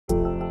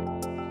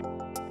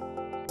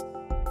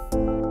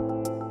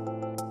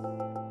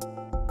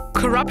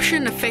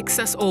Corruption affects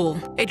us all.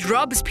 It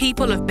robs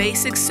people of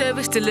basic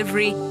service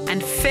delivery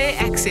and fair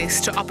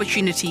access to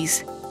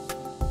opportunities.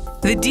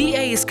 The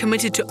DA is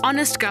committed to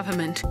honest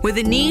government, where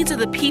the needs of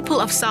the people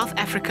of South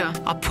Africa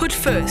are put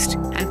first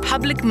and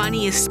public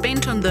money is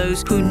spent on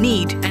those who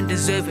need and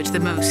deserve it the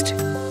most.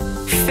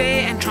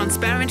 Fair and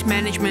transparent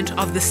management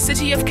of the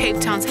City of Cape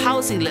Town's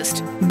housing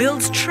list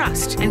builds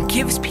trust and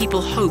gives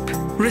people hope.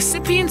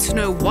 Recipients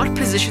know what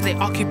position they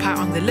occupy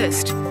on the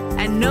list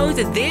and know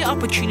that their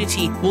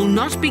opportunity will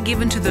not be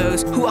given to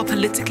those who are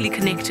politically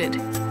connected.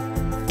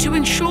 To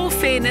ensure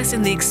fairness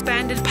in the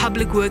expanded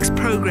Public Works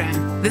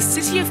program, the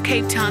City of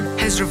Cape Town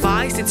has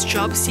revised its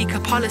job seeker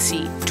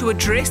policy to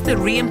address the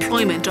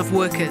re-employment of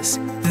workers.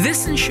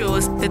 This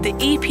ensures that the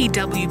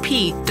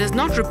EPWP does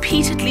not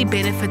repeatedly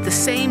benefit the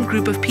same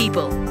group of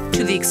people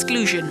to the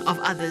exclusion of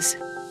others.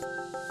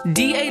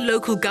 DA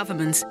local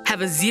governments have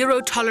a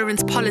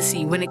zero-tolerance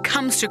policy when it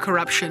comes to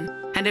corruption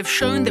and have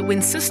shown that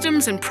when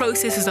systems and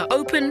processes are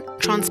open,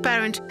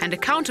 transparent and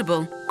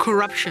accountable,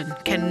 corruption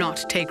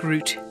cannot take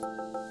root.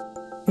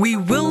 We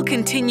will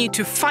continue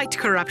to fight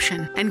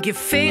corruption and give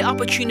fair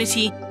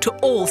opportunity to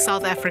all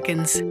South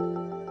Africans.